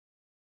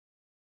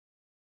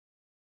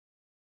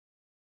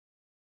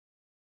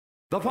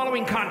The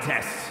following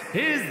contest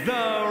is the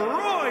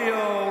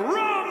Royal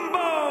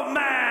Rumble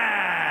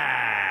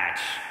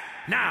match.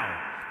 Now,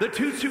 the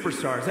two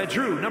superstars that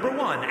drew number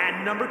 1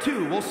 and number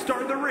 2 will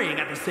start the ring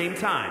at the same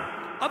time.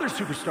 Other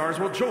superstars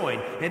will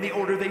join in the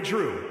order they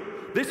drew.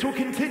 This will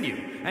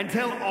continue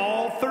until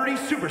all 30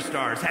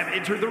 superstars have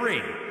entered the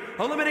ring.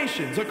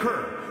 Eliminations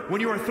occur when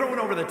you are thrown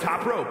over the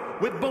top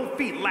rope with both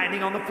feet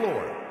landing on the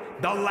floor.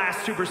 The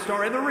last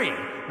superstar in the ring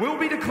will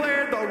be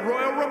declared the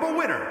Royal Rumble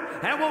winner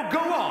and will go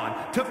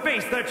on to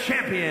face the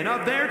champion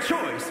of their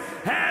choice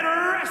at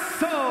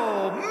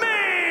WrestleMania!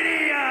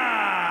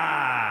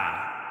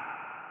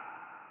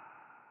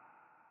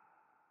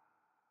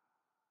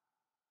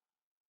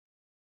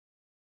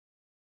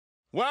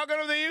 Welcome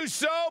to the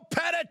USO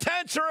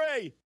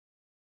Penitentiary!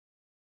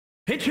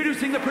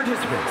 Introducing the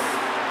participants.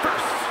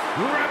 First,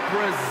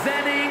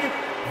 representing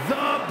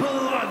the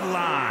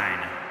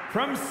Bloodline.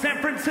 From San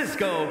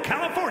Francisco,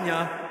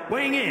 California,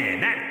 weighing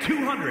in at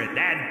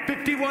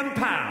 251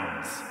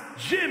 pounds,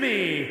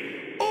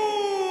 Jimmy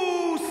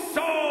Uso!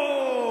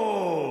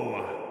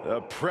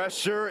 The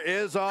pressure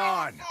is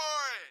on.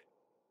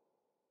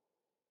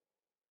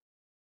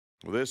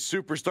 Well, this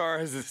superstar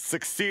has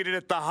succeeded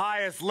at the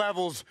highest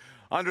levels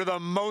under the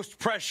most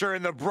pressure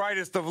in the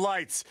brightest of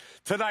lights.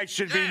 Tonight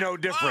should be no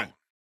different.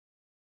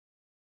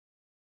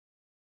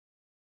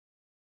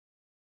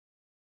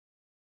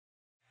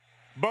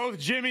 Both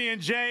Jimmy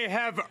and Jay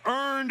have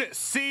earned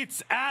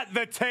seats at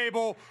the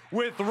table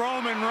with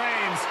Roman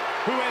Reigns,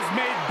 who has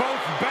made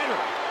both better.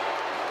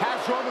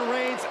 Has Roman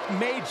Reigns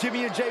made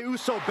Jimmy and Jay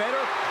Uso better,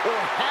 or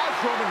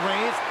has Roman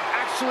Reigns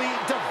actually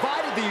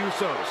divided the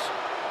Usos?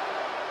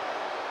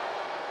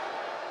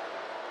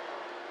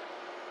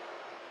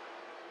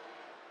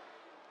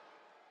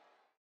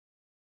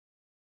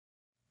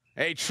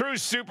 A true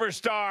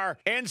superstar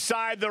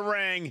inside the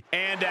ring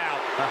and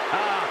out.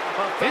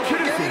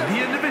 Introducing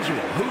the individual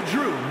who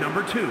drew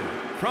number 2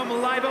 from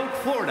Live Oak,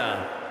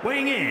 Florida,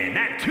 weighing in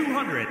at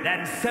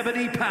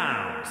 270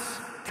 pounds,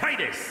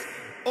 Titus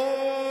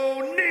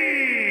O'Neil.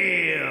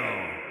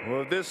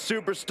 Well, this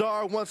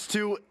superstar wants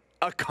to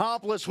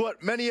accomplish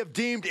what many have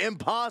deemed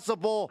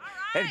impossible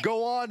and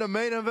go on to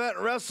main event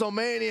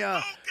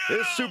WrestleMania.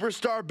 This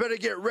superstar better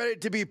get ready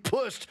to be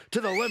pushed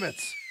to the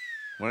limits.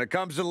 When it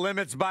comes to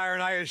limits, Byron,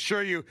 I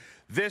assure you,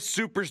 this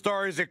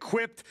superstar is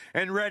equipped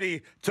and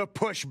ready to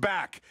push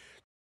back.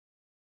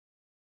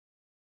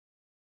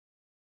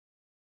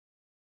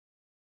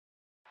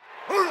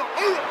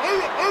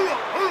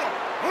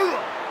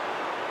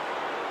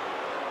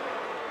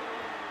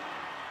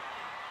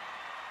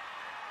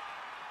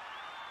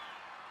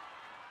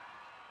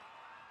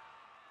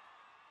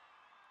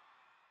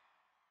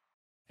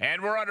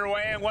 And we're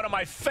underway in one of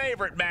my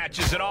favorite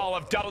matches in all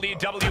of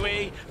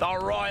WWE, the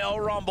Royal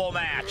Rumble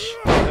match.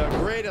 The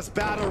greatest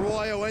battle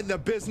royal in the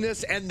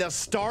business and the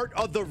start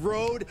of the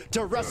road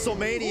to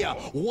WrestleMania.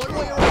 One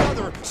way or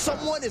another,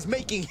 someone is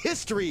making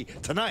history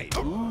tonight.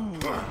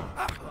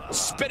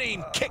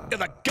 Spinning kick to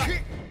the gut.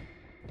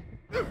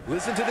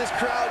 Listen to this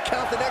crowd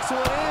count the next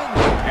one in.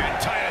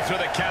 And Titus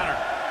with a counter.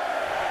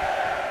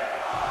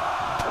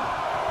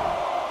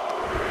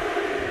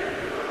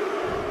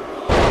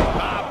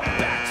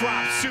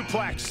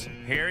 Suplex.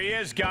 Here he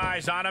is,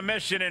 guys, on a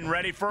mission and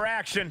ready for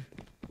action.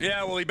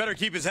 Yeah, well, he better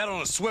keep his head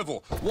on a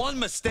swivel. One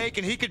mistake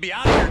and he could be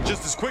out of here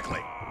just as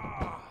quickly.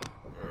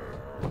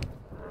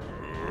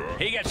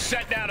 He gets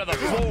set down to the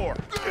floor.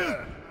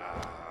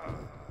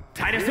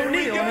 Titus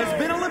O'Neil has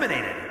been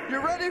eliminated. You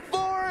ready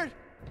for it?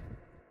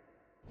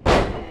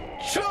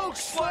 Choke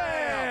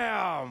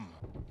slam!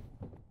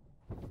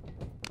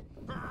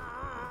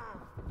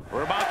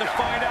 We're about to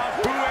find out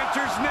who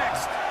enters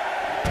next.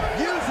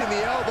 Using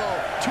the elbow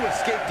to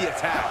escape the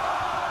attack.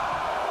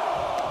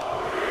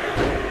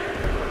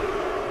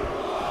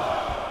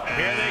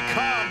 Here they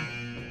come.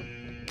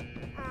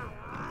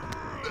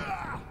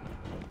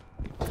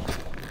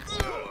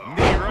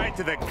 Knee right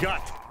to the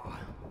gut.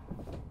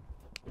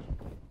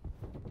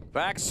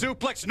 Back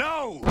suplex,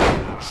 no!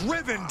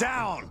 Driven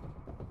down.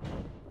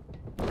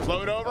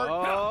 Float over.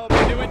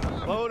 Into it.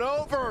 Float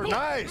over.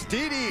 Nice.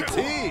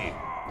 DDT.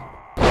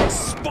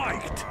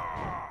 Spiked.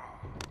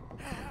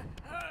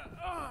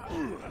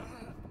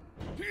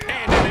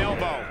 And an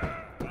elbow.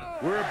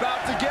 We're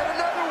about to get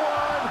another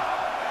one.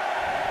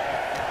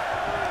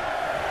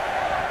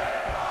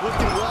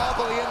 Looking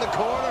wobbly in the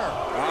corner.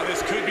 Oh,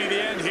 this could be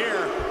the end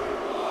here.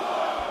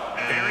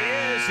 There he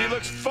is. He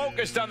looks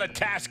focused on the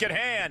task at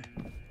hand.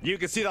 You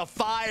can see the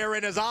fire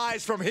in his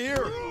eyes from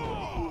here.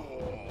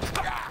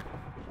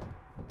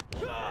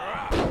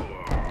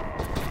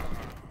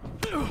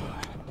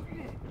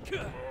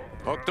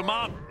 Hooked him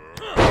up.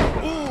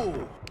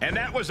 Ooh. And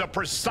that was a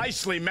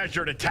precisely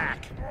measured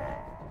attack.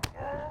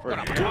 What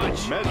a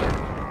punch. Measure.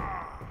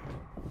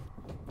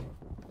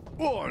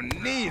 Oh,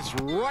 knees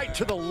right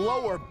to the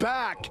lower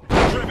back.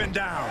 Driven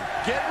down.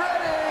 Get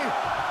ready.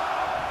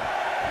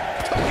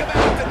 Took him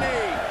out the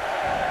knee.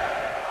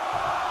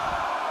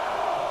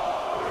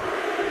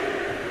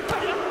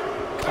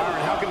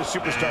 Byron, how can a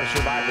superstar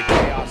survived the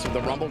chaos of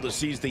the Rumble to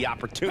seize the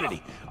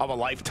opportunity of a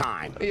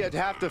lifetime. You'd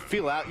have to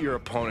feel out your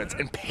opponents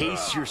and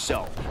pace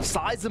yourself.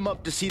 Size them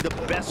up to see the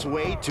best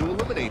way to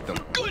eliminate them.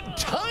 Good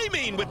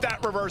timing with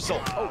that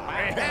reversal. Oh,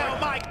 man. Oh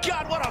my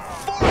God, what a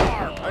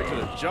forearm. Right to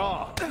the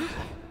jaw.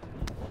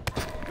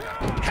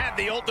 Had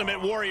the Ultimate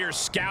Warrior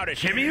scouted.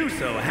 Jimmy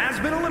Uso has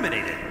been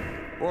eliminated.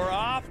 We're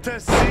off to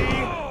see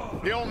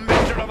the old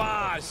Wizard of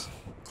Oz.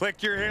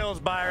 Click your heels,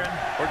 Byron,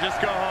 or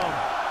just go home.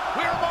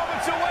 We're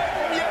moments away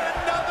from yet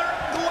another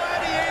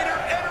gladiator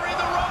entering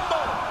the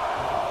Rumble.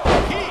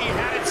 He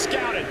had it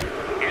scouted.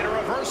 And a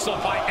reversal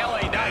by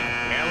LA Knight.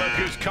 And look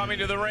who's coming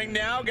to the ring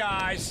now,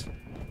 guys.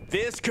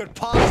 This could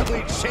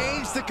possibly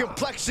change the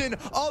complexion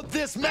of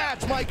this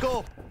match,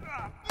 Michael.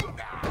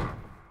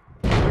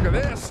 Look at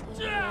this.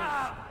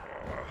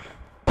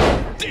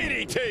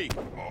 DDT.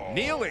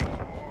 Kneeling.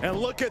 And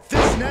look at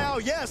this now.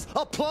 Yes,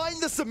 applying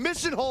the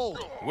submission hold.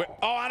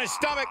 Oh, on his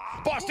stomach.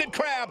 Boston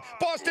Crab.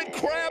 Boston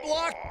Crab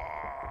lock.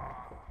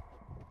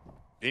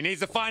 He needs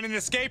to find an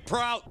escape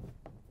route.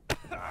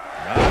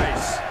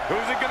 Nice.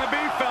 Who's it going to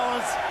be,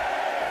 fellas?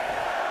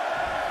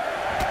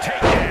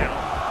 Takedown.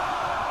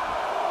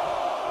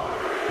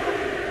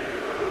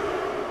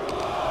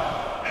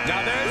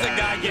 Now there's a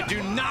guy you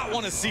do not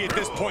want to see at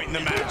this point in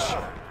the match.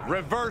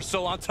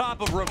 Reversal on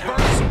top of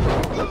reversal.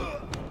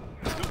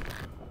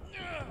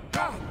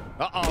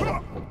 Uh-oh.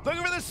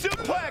 Looking for the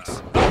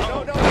suplex.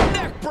 No,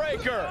 neck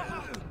breaker.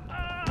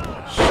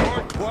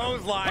 Short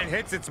clothesline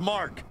hits its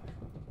mark.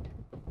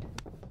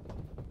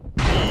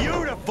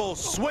 Beautiful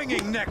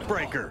swinging neck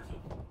breaker.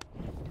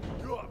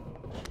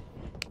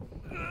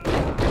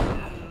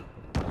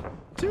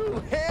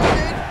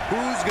 Two-handed.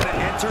 Who's going to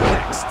enter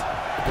next?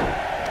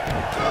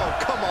 Oh,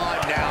 come on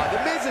now. The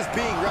Miz is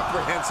being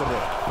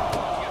reprehensible.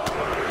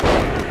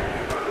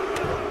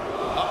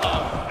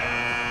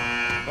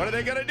 What are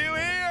they going to do here?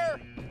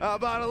 How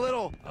about a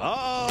little?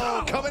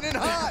 Uh-oh, coming in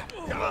hot.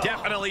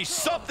 Definitely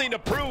something to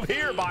prove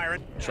here,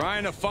 Byron.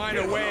 Trying to find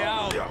a way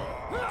out.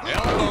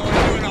 Elbow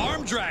into an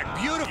arm drag.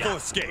 Beautiful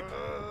escape.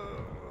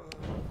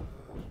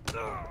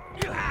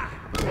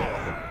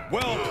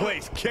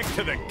 Well-placed kick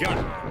to the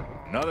gut.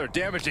 Another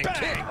damaging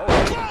kick.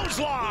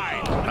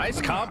 Clothesline.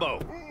 Nice combo.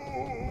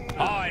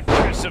 Oh,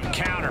 impressive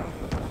counter.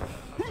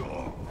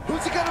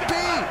 Who's it gonna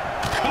be?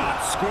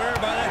 Caught square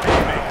by the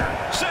haymaker.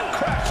 Sent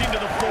crashing to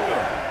the floor.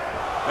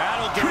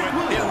 That'll do Trick it.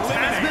 Williams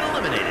has been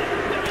eliminated.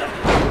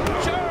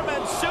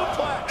 German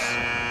suplex.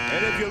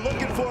 And if you're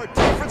looking for a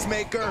difference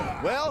maker,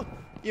 well,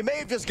 you may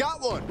have just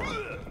got one.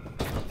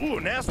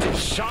 Ooh, nasty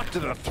shot to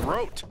the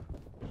throat.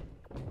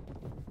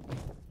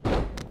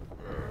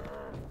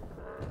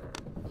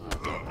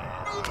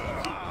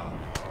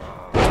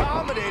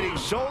 Dominating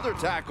shoulder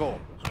tackle.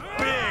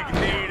 Big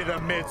knee to the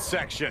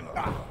midsection.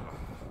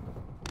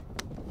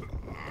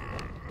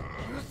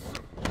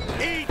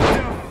 Eat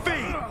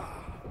defeat.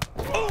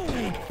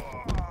 Ooh.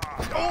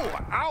 Oh,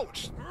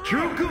 ouch.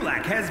 Drew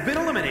Gulak has been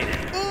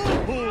eliminated.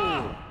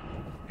 Ooh.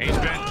 He's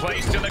been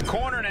placed in the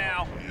corner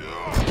now.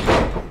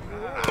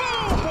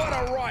 Boom! What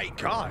a right.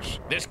 Gosh.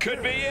 This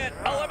could be it.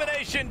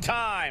 Elimination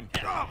time.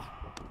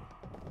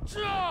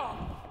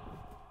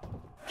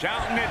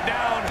 Counting it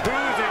down.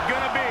 Who's it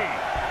gonna be?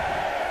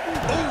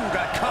 Ooh,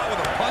 got caught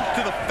with a punch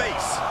to the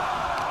face.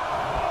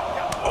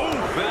 Oh,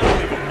 that'll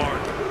leave a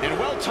mark. And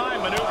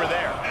well-timed maneuver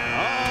there.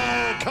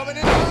 Oh, coming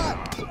in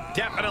hot.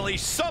 Definitely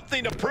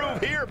something to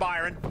prove here,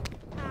 Byron.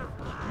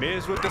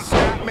 Miz with the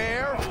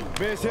snapmare.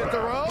 Miz hit the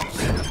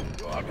ropes.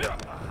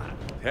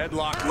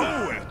 Headlock.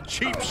 Ooh, and a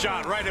cheap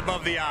shot right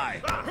above the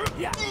eye.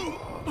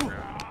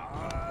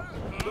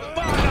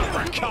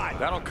 Uppercut.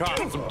 That'll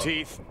cost some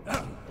teeth.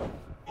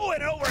 Oh,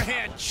 an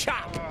overhand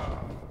chop.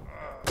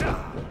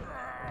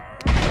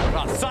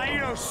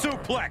 Saito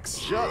suplex.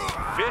 Just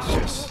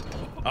vicious.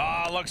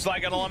 Looks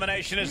like an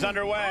elimination is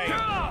underway.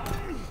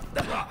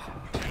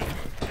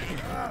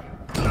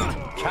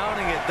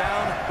 Counting it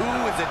down.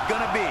 Who is it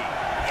gonna be?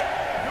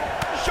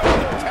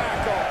 Shoulder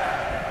tackle.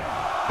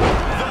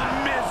 The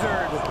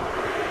Mizzard.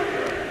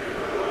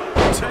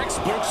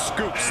 Textbook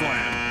scoop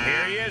slam.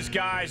 Here he is,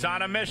 guys,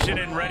 on a mission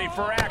and ready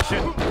for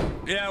action.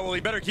 Yeah, well,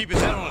 he better keep his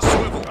head on a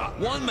swivel.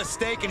 One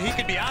mistake and he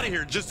could be out of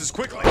here just as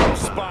quickly.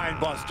 Spine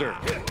buster.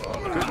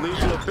 Could lead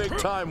to a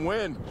big-time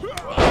win. Look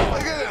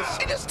at this.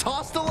 He just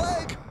tossed a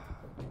leg.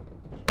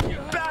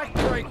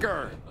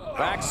 Backbreaker.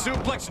 Back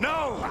suplex.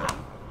 No.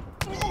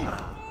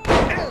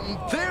 And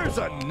there's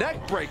a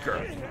neck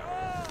breaker.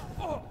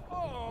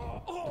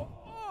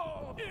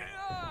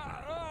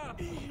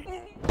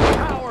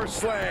 Power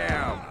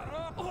slam.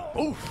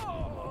 Oof.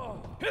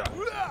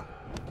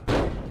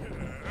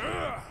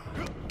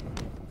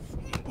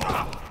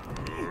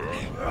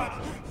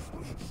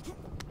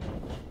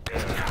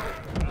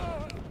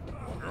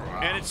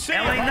 And it's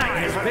LA Knight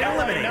has been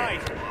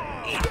eliminated.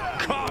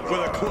 Caught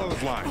with a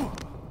clothesline.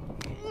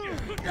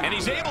 And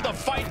he's able to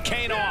fight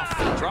Kane off.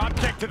 Drop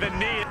kick to the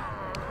knee.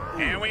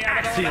 And we have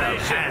an Axiom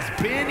elimination.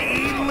 has been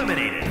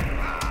eliminated.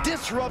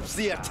 Disrupts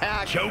the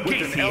attack Joe with an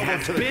Gacy elbow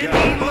has to the been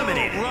gut.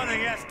 eliminated.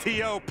 Running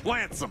STO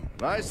plants him.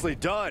 Nicely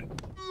done.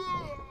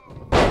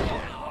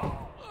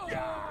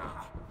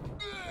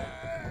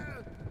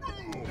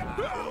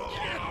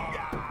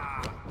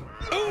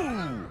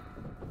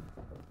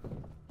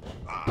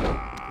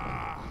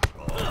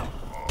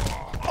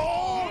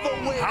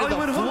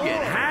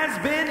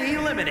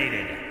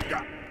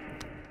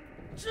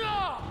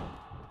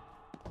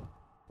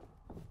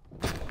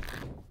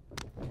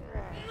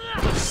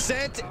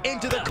 Sent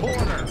into the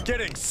corner.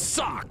 Getting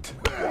socked.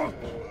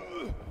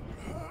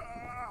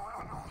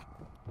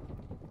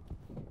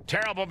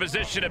 Terrible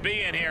position to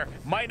be in here.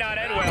 Might not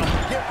end well.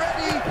 Get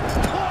ready.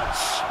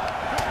 Punch.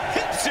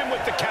 Hits him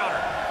with the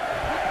counter.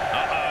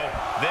 Uh-oh.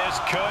 This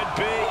could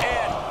be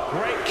it.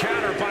 Great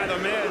counter by The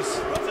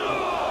Miz.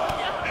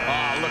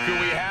 Oh, look who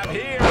we have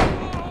here.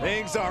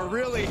 Things are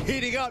really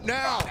heating up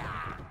now.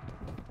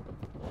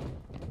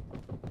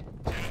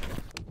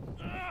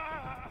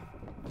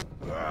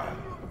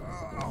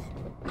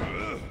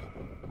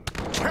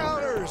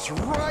 Counters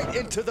right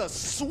into the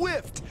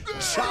swift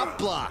chop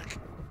block.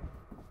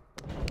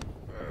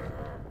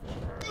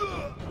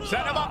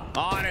 Set him up.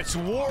 Oh, and it's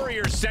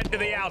Warrior sent to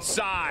the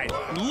outside.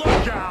 Look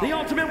out. The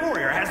Ultimate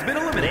Warrior has been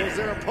eliminated. Is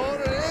their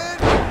opponent in?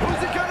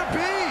 Who's it gonna be?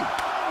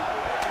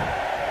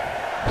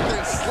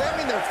 They're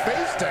slamming their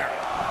face down.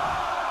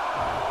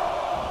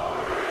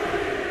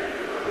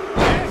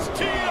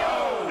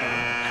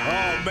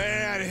 Oh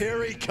man,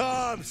 here he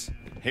comes.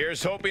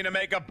 Here's hoping to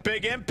make a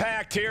big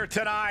impact here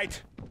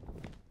tonight.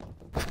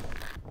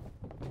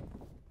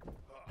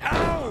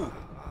 Ow!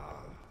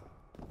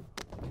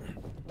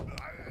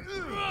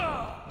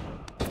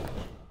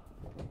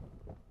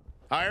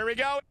 Oh, here we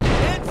go.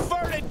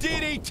 Inverted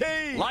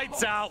DDT.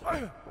 Lights out.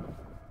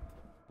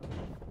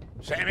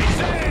 Sami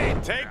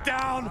Zayn.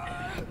 Takedown.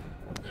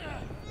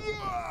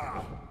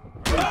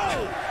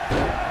 Oh!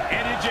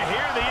 And did you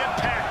hear the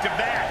impact of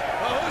that?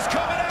 Well, who's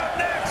coming out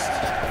next?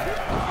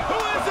 Who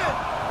is it?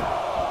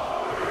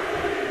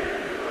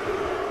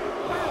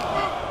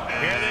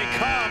 Here they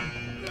come.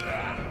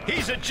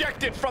 He's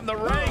ejected from the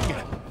ring.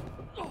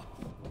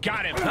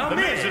 Got him. The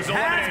Miz is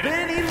has eliminated.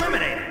 been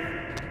eliminated.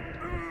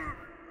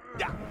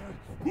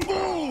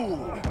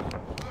 Boom!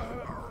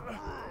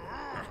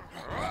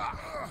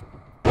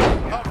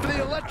 Up for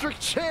the electric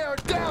chair,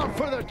 down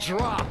for the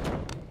drop.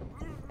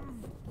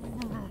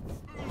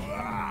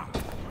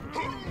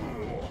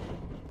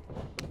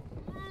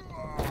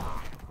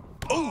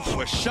 Oof,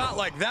 a shot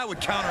like that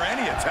would counter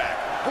any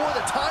attack. Boy,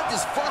 the time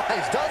just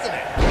flies, doesn't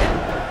it?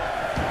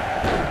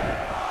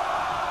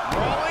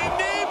 Rolling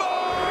knee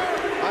bar.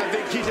 I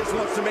think he just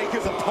wants to make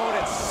his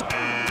opponents.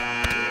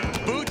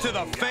 Boot to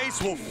the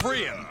face will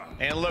free him.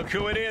 And look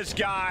who it is,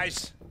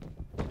 guys.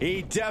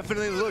 He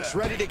definitely looks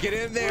ready to get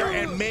in there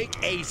and make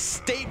a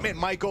statement,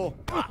 Michael.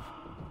 Look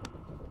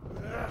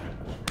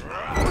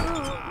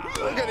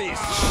at these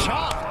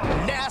chops.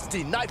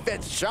 Nasty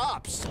knife-edge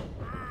chops.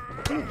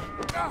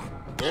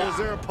 Is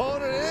their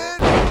opponent in?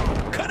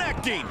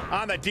 Connecting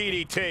on the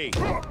DDT.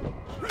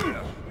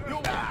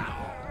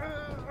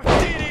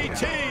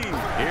 DDT.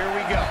 Here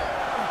we go.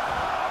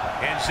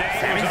 And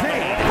Zayn Sami was on the Zayn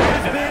road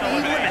has to that been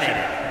elimination. eliminated.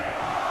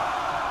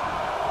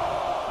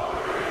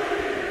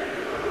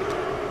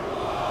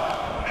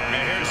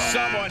 And here's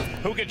someone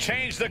who can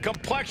change the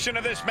complexion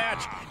of this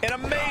match in a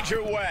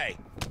major way.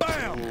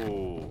 Bam!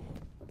 Ooh.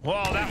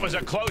 Well, that was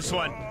a close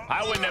one.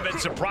 I wouldn't have been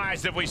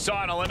surprised if we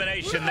saw an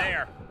elimination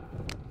there.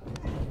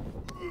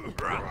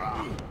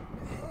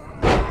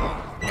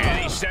 And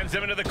he sends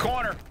him into the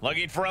corner,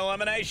 looking for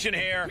elimination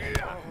here.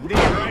 Knee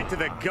right to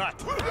the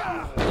gut.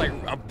 Like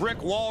a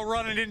brick wall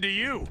running into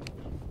you.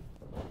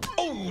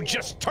 Oh,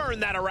 just turn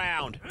that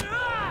around.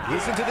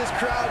 Listen to this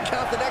crowd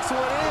count the next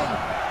one in.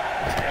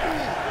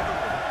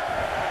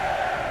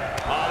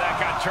 Oh, that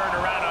got turned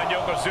around on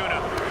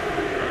Yokozuna.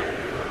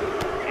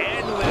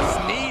 Endless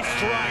knee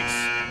strikes.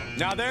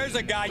 Now there's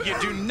a guy you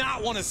do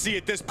not want to see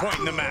at this point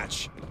in the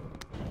match.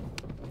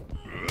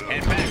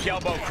 And back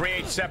elbow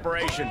creates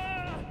separation.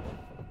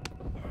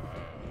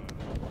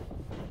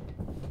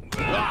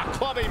 Ah,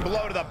 clubbing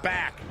blow to the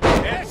back.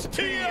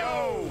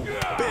 STO.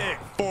 Big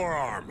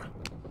forearm.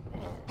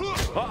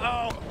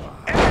 Uh-oh.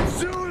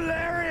 Enzu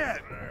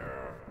lariat.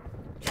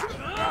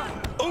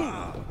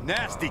 Ooh,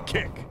 nasty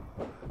kick.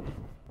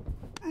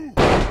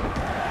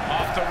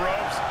 Off the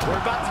ropes. We're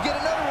about to get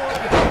another one.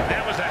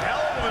 That was a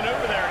hell of a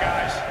maneuver there,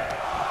 guys.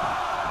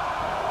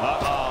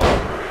 Uh-oh.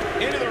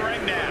 Into the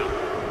ring now.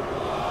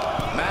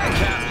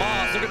 Madcap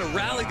Moss, they're going to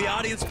rally the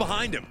audience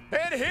behind him.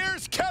 And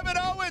here's Kevin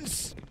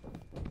Owens.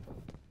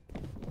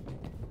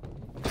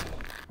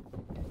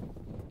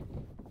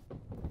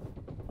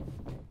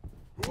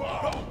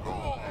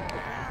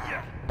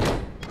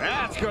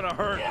 That's gonna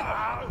hurt.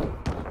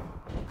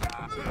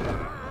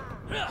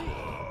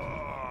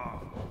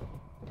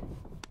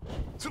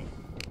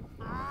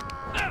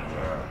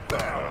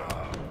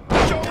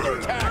 Shoulder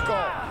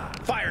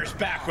tackle. Fires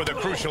back with a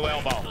crucial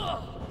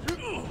elbow.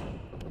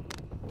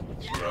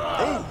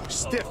 Ooh,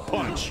 stiff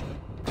punch.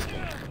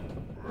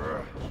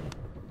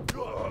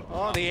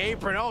 On the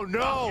apron, oh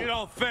no. You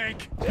don't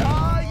think?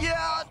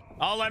 Yeah.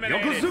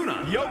 Eliminated.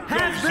 Yokozuna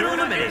has been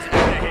Yokozuna is eliminated.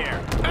 out of here.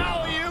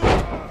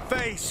 Alley-oop.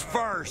 Face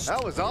first.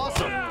 That was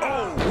awesome.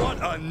 Oh, what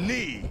a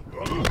knee.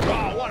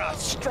 Oh, what a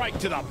strike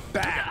to the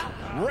back.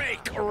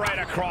 Rake right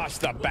across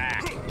the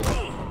back.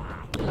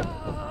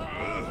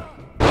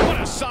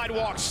 What a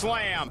sidewalk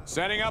slam.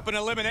 Setting up an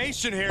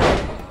elimination here.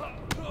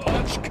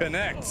 Punch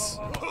connects.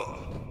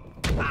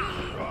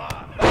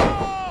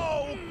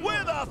 Oh,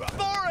 with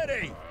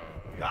authority.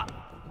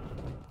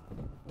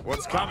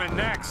 What's coming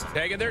next?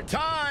 Taking their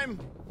time.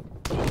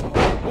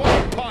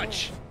 One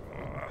punch.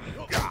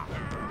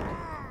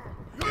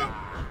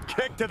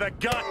 Kick to the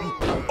gut.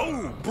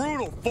 Ooh,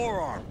 brutal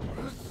forearm.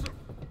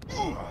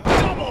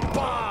 Double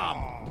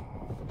bomb.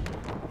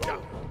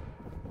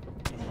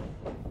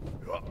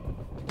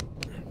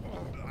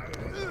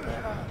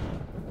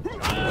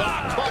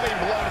 Clubbing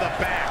blow to the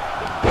back.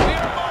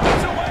 Mere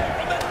moments away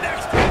from the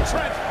next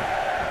entrant.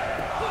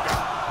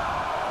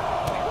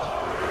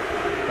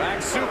 Back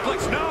suplex,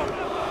 no.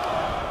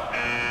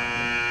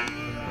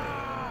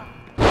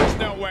 There's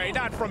no way,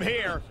 not from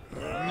here.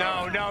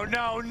 No, no,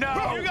 no,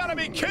 no. You gotta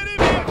be kidding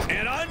me.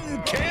 An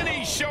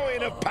uncanny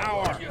showing of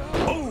power.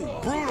 Ooh,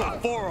 brutal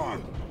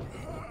forearm.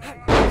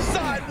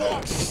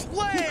 Sidewalk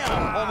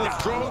slam. Almost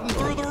drove him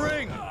through the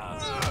ring.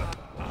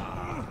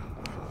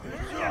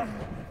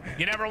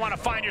 You never want to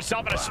find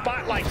yourself in a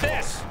spot like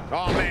this.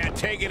 Oh, man,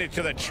 taking it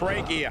to the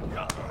trachea.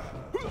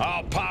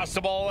 Oh,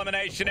 possible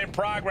elimination in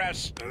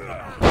progress.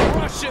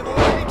 Russian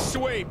leg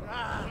sweep.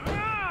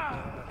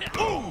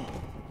 Ooh.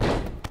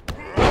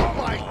 Oh,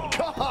 my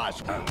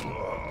gosh.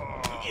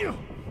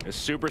 The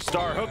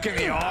superstar hooking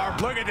the arm.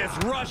 Look at this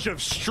rush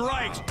of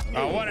strikes.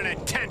 Oh, what an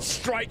intense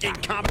striking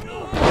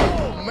combo.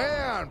 Oh,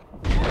 man.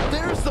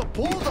 There's the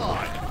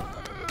Bulldog.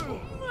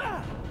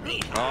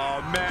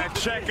 Oh, man,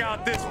 check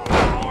out this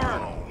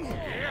power.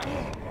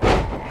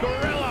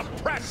 Gorilla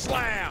press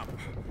slam.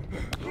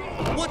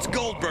 What's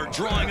Goldberg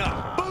drawing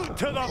up? Boot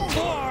to the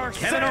floor.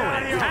 Kevin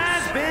Owens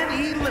has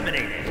been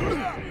eliminated.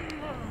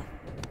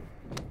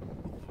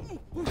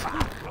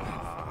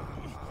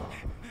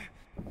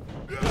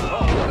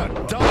 Oh, what a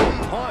double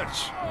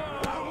punch.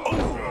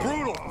 Ooh,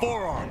 brutal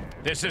forearm.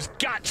 This has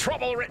got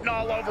trouble written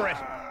all over it.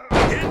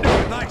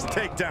 Into a nice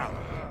takedown.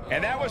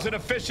 And that was an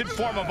efficient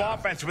form of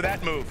offense with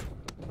that move.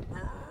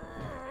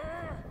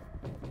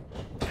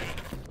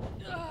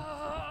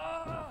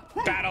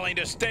 Battling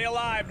to stay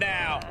alive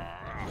now.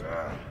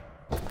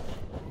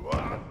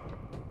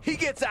 He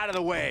gets out of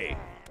the way.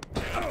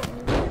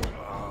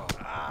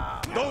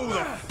 Oh,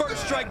 the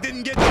first strike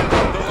didn't get you.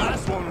 The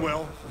last one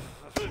will.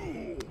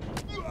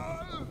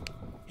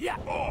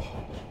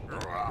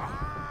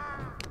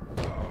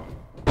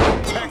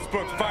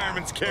 Textbook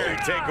fireman's carry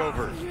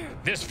takeover.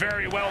 This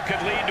very well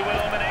could lead to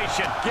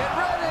elimination. Get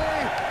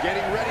ready.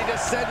 Getting ready to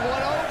send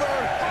one over.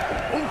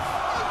 Oof.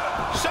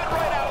 Sent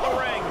right out of the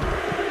ring.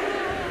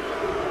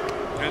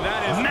 And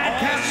that is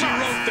Madcap all she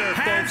wrote there,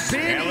 has folks.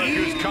 been And look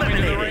who's coming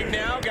to the ring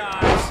now,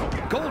 guys.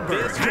 Goldberg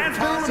This has could been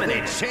possibly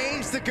eliminated.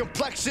 change the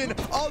complexion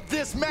of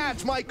this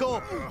match,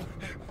 Michael.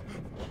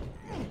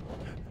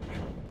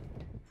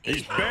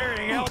 He's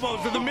burying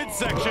elbows in the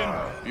midsection.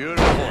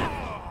 Beautiful.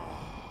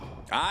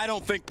 I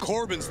don't think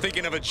Corbin's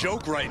thinking of a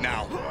joke right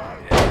now.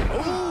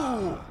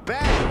 Ooh,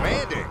 bad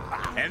landing.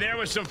 And there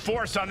was some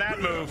force on that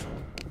move.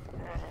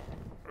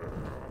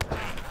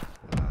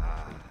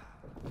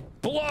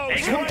 Blows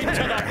A right to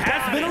competitor the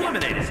has been body.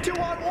 eliminated.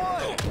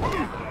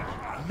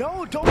 2-on-1.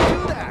 No, don't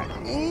do that.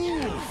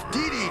 Ooh,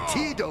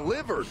 DDT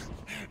delivered.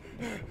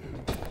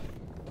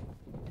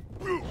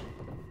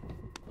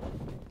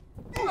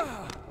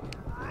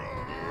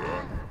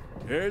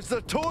 Here's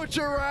the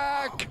torture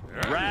rack.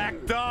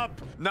 Racked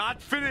up.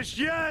 Not finished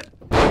yet.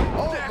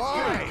 Oh,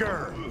 my.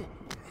 Breaker.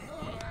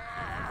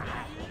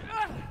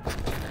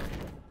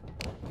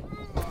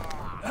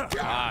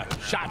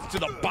 Shots to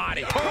the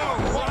body.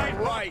 Oh,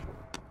 right.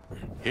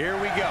 Here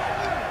we go.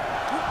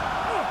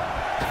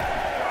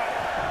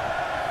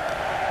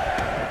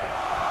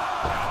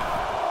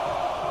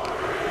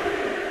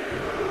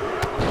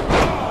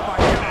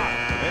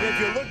 And if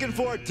you're looking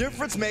for a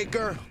difference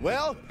maker,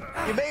 well,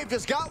 you may have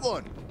just got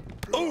one.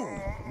 Ooh,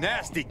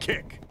 nasty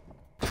kick.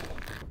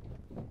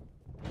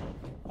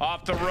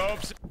 Off the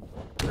ropes.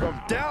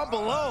 From down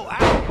below,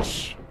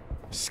 ouch.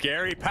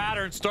 Scary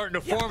pattern starting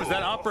to form as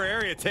that upper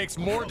area takes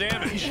more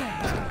damage.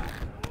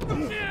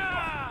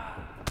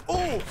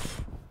 Oof.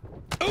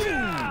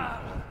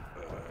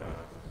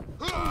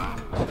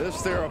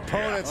 This their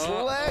opponent's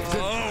legs.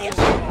 And,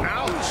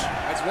 ouch.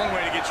 That's one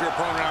way to get your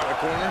opponent out of the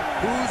corner.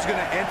 Who's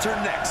gonna enter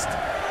next?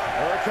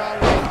 Hurricane.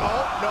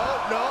 Oh,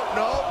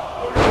 no.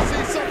 We're gonna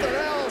see something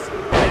else.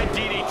 That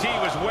DDT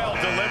was well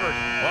delivered.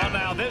 Well,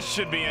 now this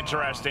should be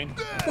interesting.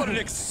 What an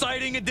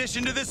exciting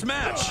addition to this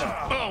match.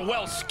 Oh,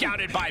 well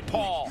scouted by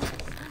Paul.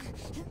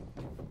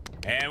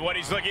 And what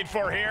he's looking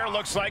for here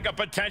looks like a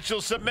potential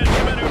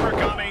submission maneuver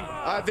coming.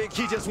 I think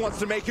he just wants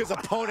to make his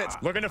opponents.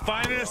 Looking to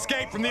find an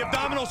escape from the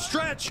abdominal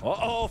stretch.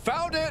 Uh-oh,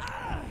 found it.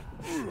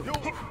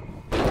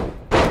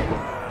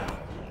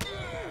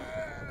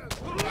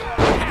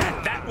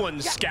 That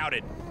one's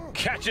scouted.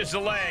 Catches the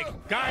leg.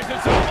 Guys,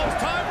 it's almost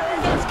time for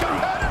our next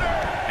competitor.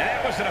 And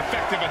that was an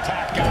effective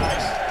attack,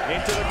 guys.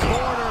 Into the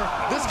corner.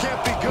 This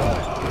can't be good.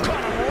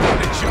 Caught him right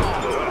in the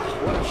jaw.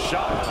 What a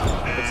shot.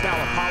 It's now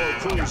Apollo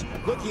Crews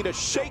looking to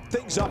shake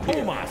things up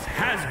here. Omos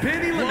has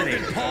been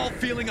eliminated. Logan Paul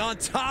feeling on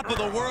top of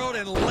the world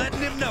and letting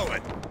him know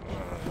it.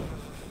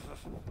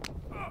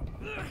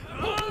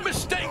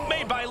 Mistake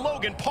made by by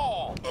Logan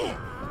Paul.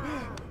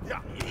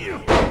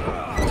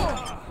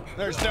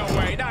 There's no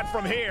way, not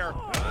from here.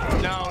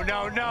 No,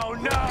 no, no,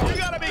 no. You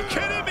gotta be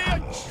kidding me. A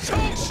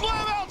choke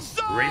slam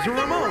outside. Razor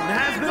Ramon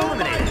has been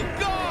eliminated. Oh my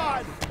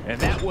God. And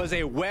that was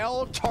a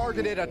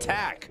well-targeted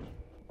attack.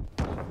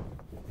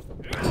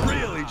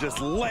 Really just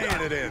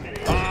laying it in.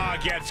 Ah,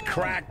 gets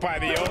cracked by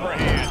the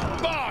overhand.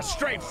 Ah,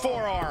 straight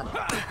forearm.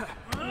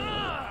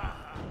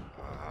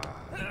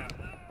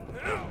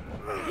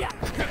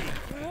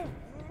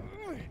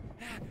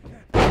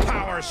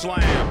 Power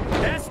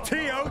slam.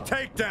 STO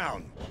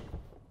takedown.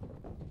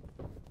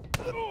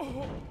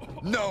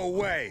 No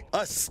way.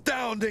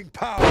 Astounding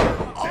power.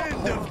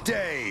 End of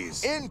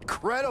days.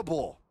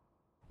 Incredible.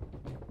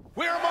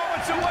 We're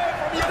moments away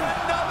from yet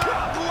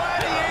another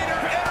gladiator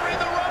entering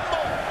the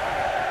Rumble.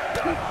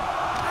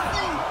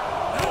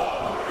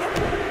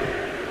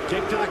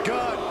 Kick to the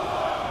gut.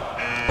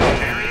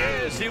 There he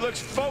is. He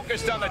looks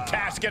focused on the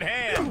task at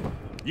hand.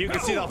 You can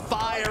see the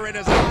fire in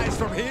his eyes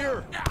from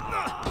here.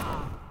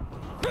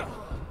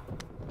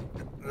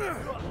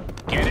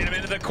 Getting him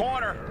into the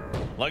corner.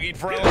 Looking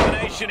for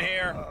elimination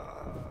here.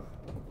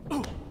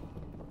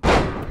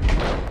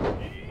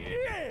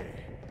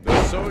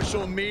 The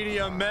social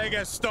media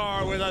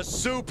megastar with a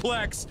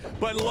suplex,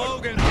 but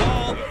Logan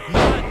Paul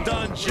not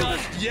done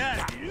just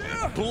yet.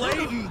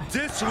 Blatant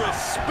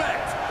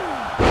disrespect.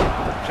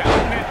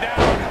 Counting it down.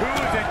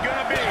 Who's it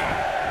gonna be?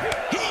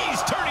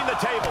 He's turning the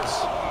tables.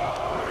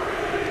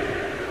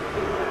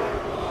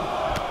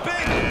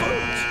 Big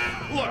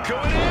boot. Look who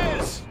it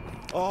is.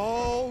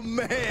 Oh,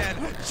 man.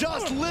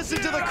 Just listen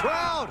to the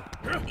crowd.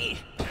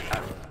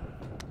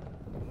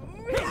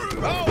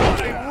 Oh,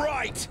 what a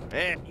right.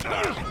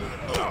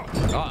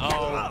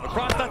 Uh-oh.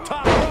 Across the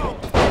top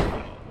rope.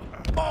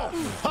 Oh,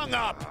 hung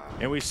up.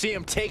 And we see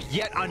him take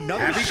yet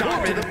another Abby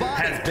shot to the Corbin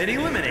body. has been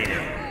eliminated.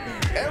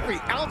 Every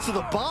ounce of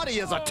the body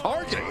is a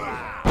target.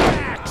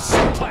 Back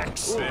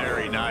suplex.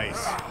 Very nice.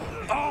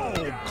 Oh,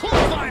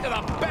 clothesline to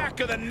the back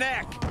of the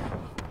neck.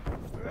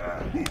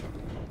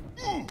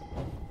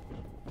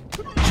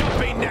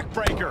 Jumping neck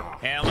breaker.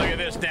 And look at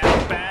this now.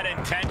 Bad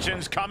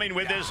intentions coming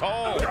with this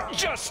hold.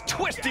 Just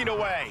twisting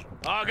away.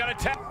 Oh, got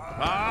to tap.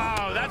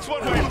 Oh, that's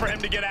one way for him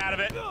to get out of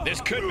it. This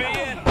could be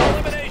it.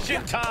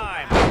 Elimination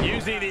time.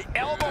 Using the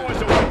elbow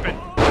as a weapon.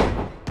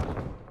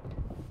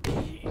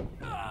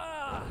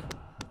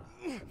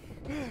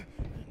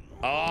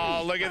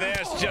 Oh, look at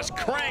this. Just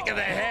cranking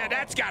the head.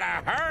 That's got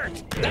to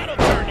hurt. That'll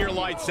turn your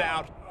lights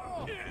out.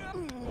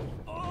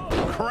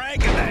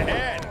 Cranking the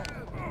head.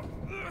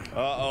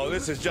 Uh-oh,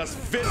 this is just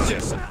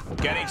vicious.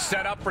 Getting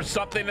set up for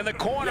something in the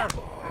corner.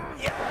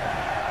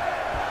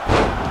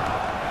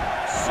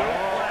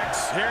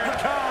 Suplex, here it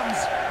comes.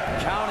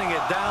 Counting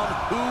it down.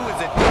 Who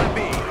is it going to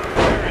be?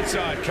 There it's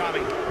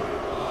coming.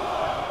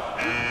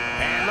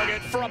 And look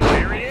at from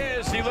there he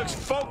is. He looks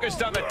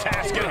focused on the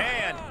task at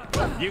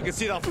hand. You can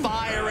see the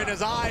fire in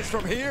his eyes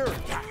from here.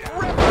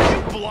 Rip, are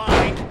you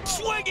blind?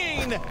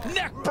 Swinging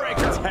neck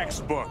breaker.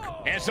 Textbook.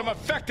 And some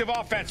effective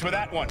offense with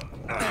that one.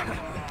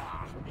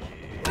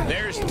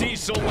 There's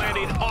Diesel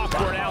landing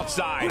awkward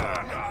outside.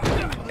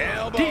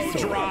 Elbow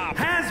Diesel drop.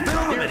 has been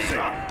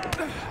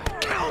eliminated.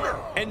 Counter.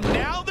 And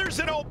now there's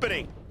an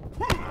opening.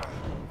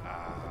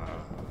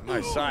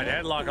 Nice side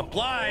headlock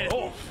applied.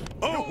 Oh,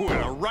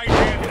 and a right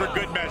hand for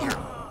good measure.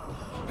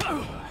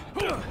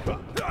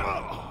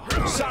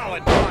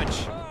 Solid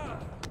punch.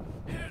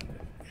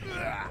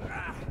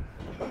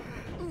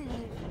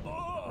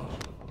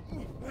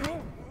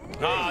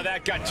 Oh,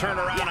 that got turned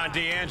around on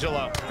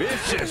D'Angelo.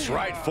 Vicious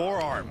right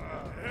forearm.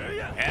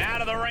 And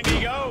out of the ring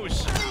he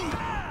goes.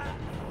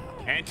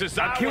 And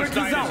Akira Tozawa's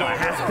night is Tozawa over.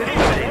 has been He's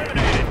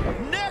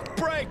eliminated. Neck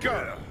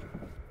breaker.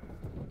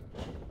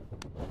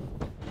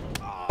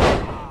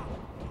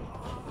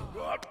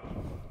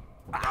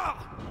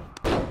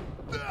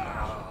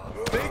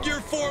 Figure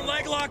four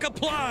leg lock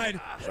applied.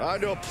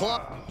 Trying to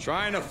apply.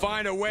 Trying to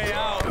find a way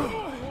out.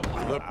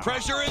 The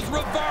pressure is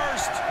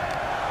reversed.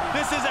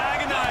 This is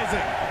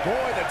agonizing.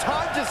 Boy, the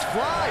time just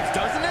flies,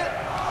 doesn't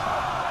it?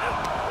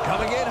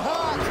 Coming in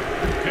hot.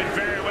 Could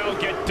very well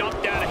get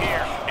dumped out of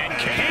here. And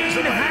Kane's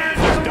Kane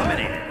has been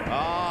eliminated.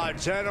 Ah,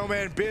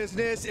 gentlemen,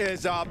 business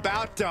is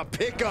about to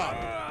pick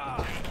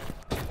up.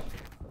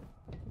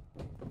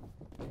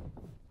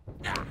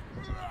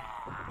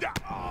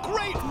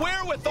 great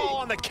wherewithal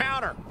on the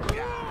counter.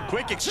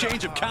 Quick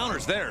exchange of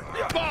counters there.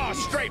 Oh,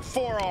 straight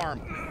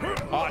forearm.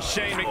 Oh,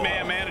 Shane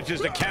McMahon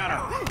manages to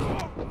counter.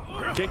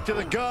 Kick to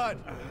the gut.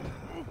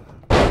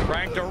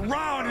 Cranked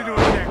around into a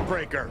neck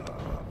breaker.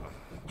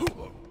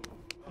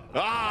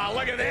 Ah,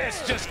 look at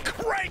this, just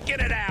cranking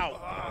it out.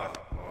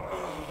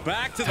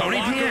 Back to Tony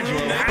the locker D'Angelo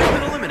room. has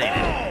been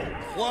eliminated.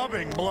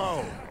 Clubbing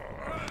blow.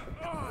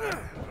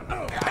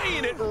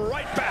 Paying it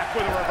right back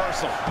with a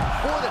reversal.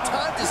 Boy, the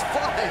time just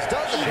flies,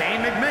 doesn't it? Shane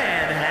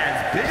McMahon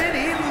has been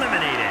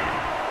eliminated.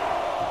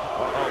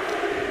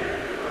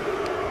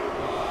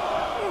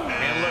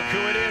 And look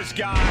who it is,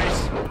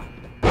 guys.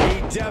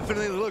 He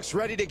definitely looks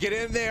ready to get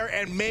in there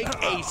and make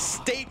a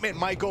statement,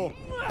 Michael.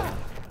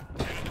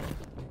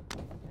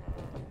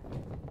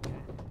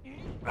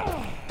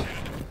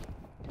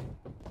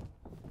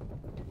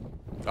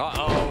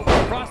 Uh-oh.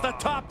 Across the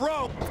top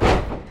rope.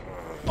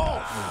 Oh,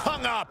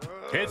 hung up.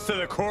 Hits to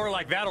the core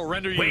like that'll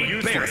render you Wade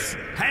useless.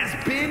 Barrett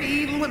has been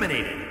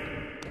eliminated.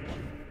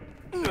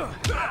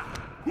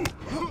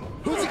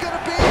 Who's it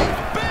gonna be?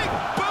 Big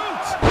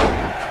boot.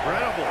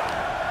 Incredible.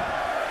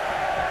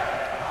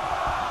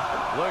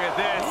 Look at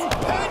this.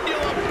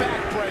 Pendulum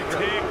backbreaker.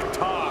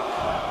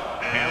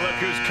 Tick-tock. And look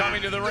who's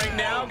coming to the ring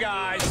now,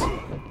 guys.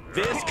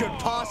 This could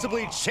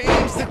possibly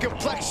change the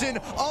complexion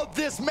of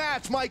this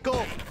match,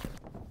 Michael.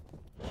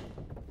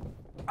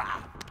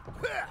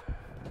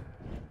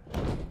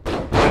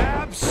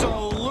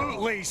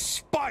 Absolutely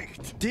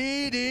spiked.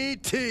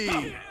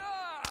 DDT.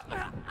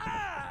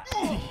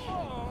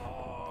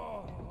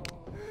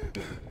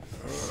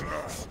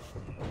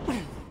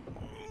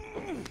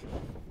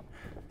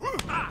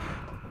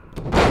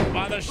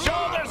 On the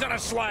shoulders and a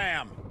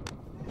slam.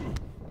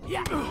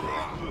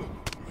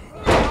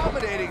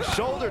 Dominating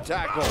shoulder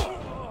tackle.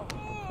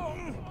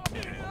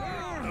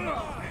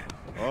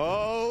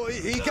 Oh,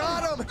 he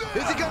got him.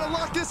 Is he gonna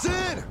lock this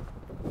in?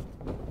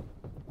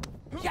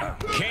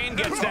 Kane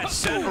gets that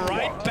sent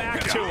right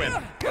back to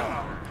him.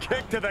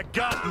 Kick to the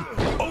gut.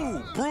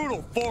 Oh,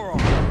 brutal forearm.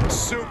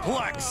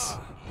 Suplex.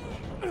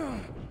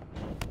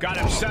 Got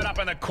him set up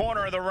in the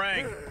corner of the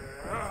ring.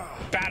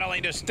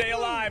 Battling to stay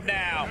alive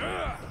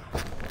now.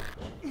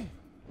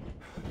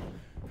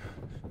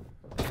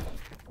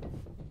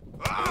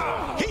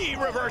 He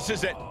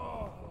reverses it.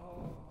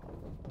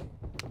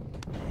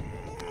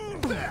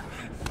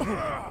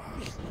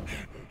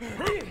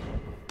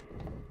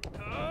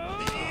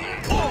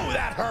 Oh,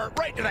 that hurt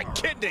right to the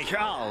kidney.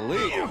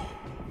 Golly.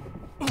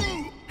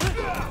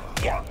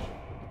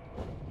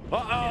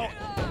 Uh-oh.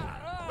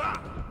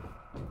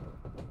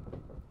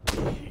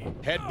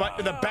 Headbutt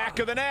to the back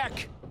of the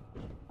neck.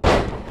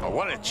 Oh,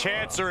 what a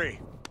chancery.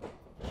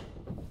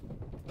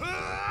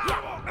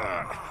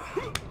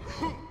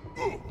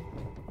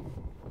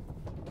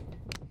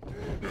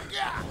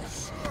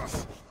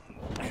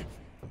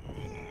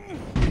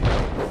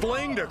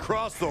 Flinged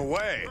across the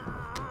way.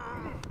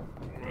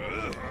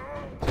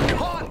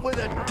 Caught with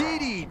a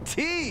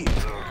DDT.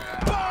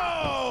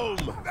 Boom!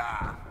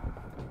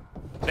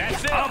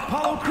 That's it.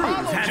 Apollo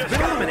Crews has just been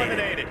got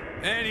eliminated.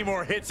 Any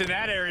more hits in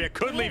that area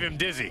could leave him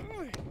dizzy.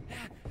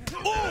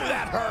 Oh,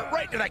 that hurt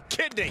right to the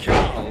kidney.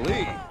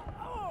 Golly.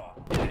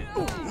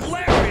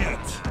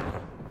 Lariat.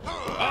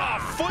 Ah,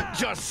 foot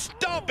just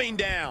stomping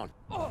down.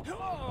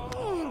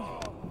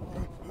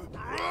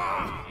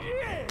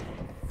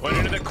 Put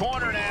into the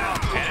corner now,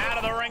 and out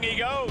of the ring he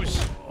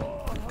goes.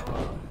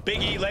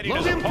 Big E letting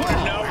his Logan opponent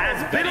Paul know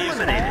has that been he's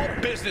eliminated.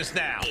 all business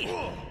now.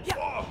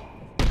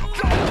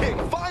 Drop kick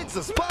finds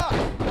the spot.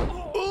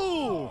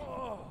 Ooh.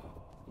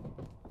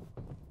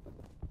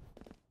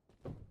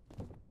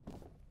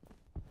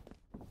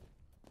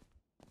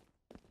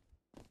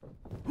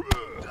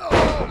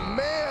 Oh,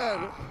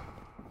 man.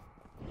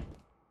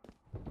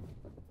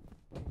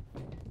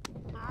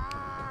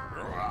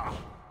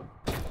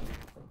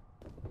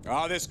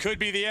 Oh, this could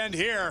be the end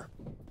here.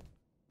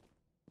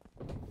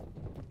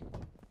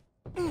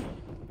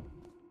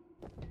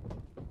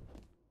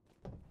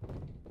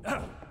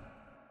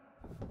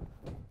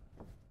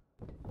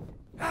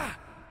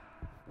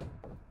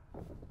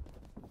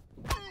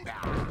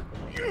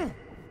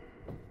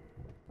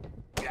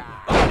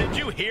 Oh, did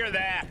you hear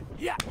that?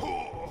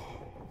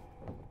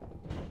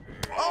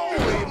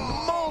 Holy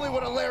moly,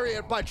 what a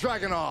lariat by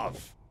Dragunov.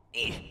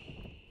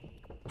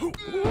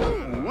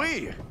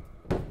 Ooh-wee.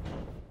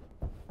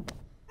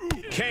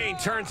 Kane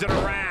turns it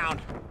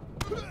around.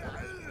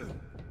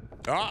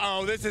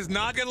 Uh-oh, this is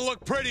not gonna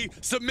look pretty.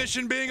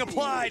 Submission being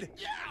applied.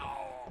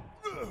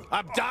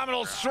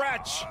 Abdominal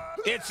stretch.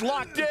 It's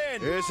locked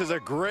in. This is a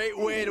great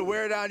way to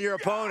wear down your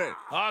opponent.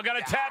 Oh,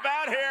 gotta tap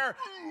out here.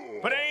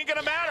 But it ain't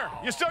gonna matter.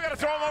 You still gotta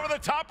throw him over the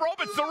top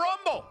rope. It's the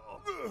Rumble.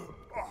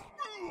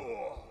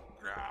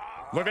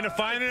 Looking to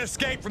find an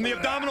escape from the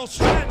abdominal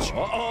stretch.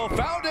 Uh-oh,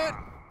 found it.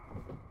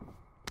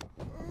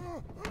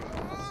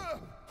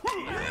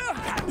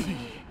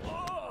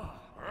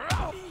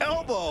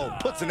 Elbow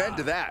puts an end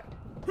to that.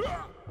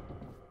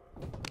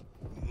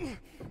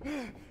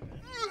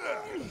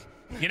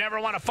 You never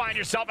want to find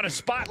yourself in a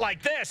spot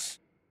like this.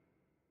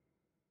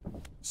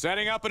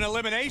 Setting up an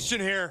elimination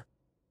here.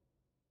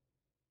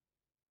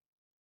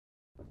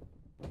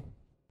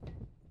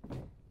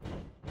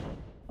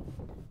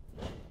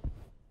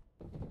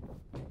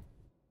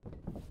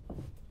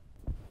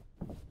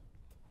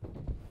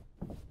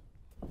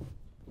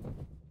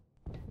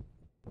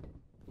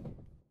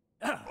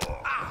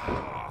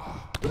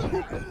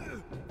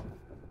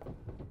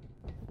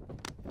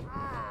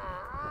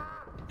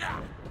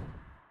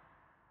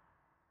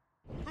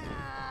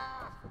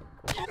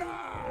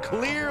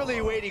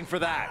 Clearly waiting for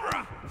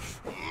that.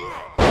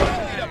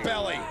 Belly to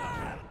belly.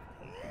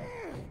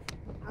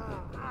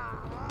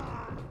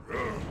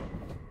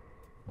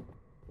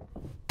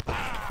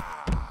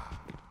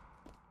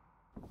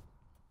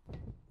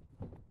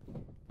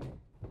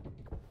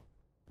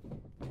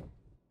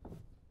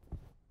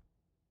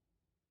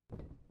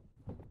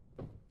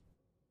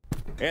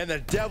 And the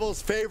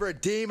devil's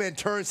favorite demon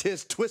turns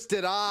his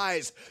twisted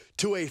eyes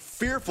to a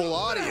fearful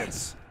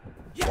audience.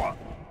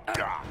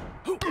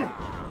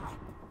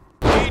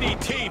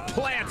 DDT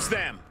plants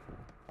them.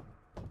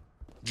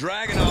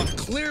 Dragunov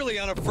clearly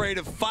unafraid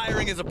of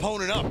firing his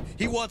opponent up.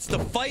 He wants to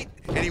fight,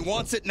 and he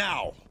wants it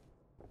now.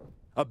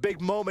 A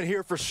big moment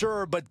here for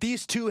sure, but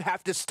these two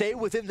have to stay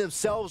within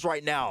themselves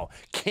right now.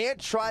 Can't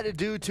try to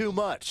do too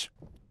much.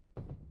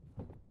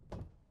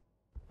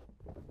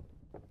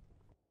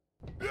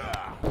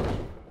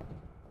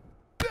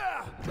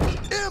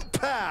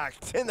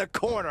 Impact in the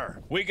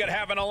corner. We could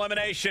have an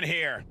elimination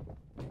here.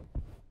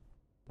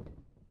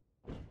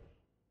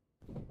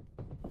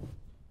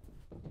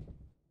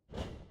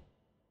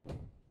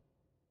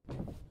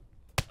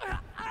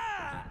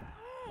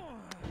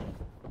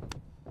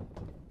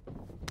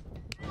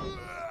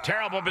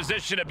 Terrible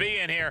position to be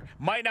in here.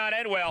 Might not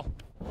end well.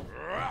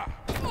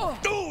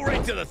 Ooh,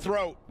 right to the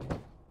throat.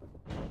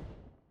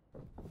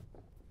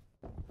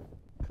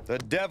 The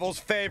devil's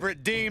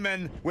favorite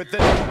demon with the...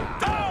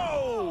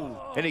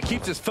 Oh! And he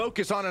keeps his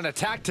focus on an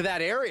attack to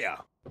that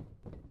area.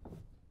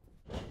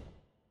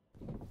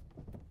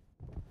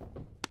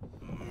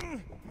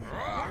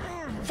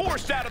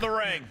 Forced out of the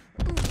ring.